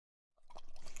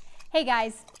Hey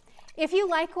guys, if you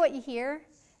like what you hear,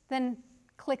 then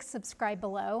click subscribe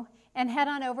below and head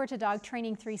on over to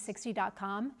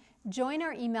dogtraining360.com. Join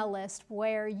our email list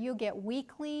where you'll get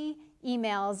weekly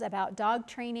emails about dog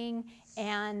training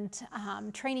and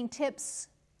training tips,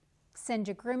 send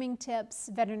you grooming tips,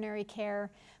 veterinary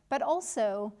care, but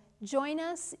also join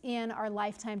us in our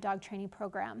lifetime dog training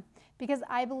program because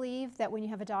I believe that when you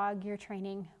have a dog, you're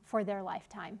training for their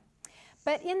lifetime.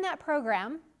 But in that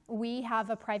program, we have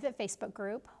a private Facebook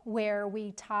group where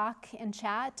we talk and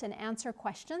chat and answer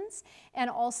questions. And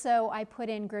also I put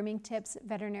in grooming tips,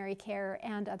 veterinary care,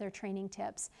 and other training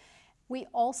tips. We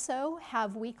also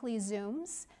have weekly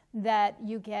Zooms that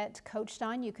you get coached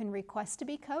on. You can request to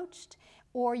be coached,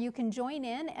 or you can join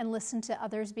in and listen to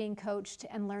others being coached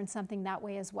and learn something that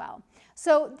way as well.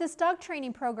 So this dog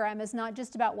training program is not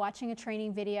just about watching a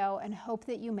training video and hope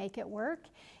that you make it work.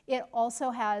 It also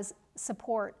has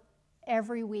support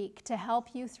every week to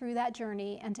help you through that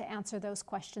journey and to answer those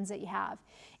questions that you have.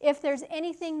 If there's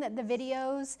anything that the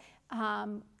videos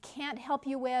can't help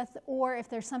you with, or if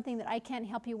there's something that I can't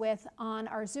help you with on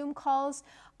our Zoom calls,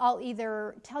 I'll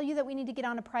either tell you that we need to get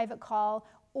on a private call,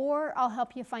 or I'll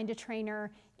help you find a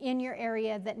trainer in your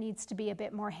area that needs to be a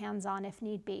bit more hands-on if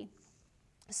need be.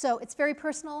 So it's very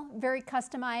personal, very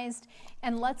customized,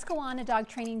 and let's go on a dog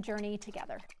training journey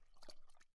together.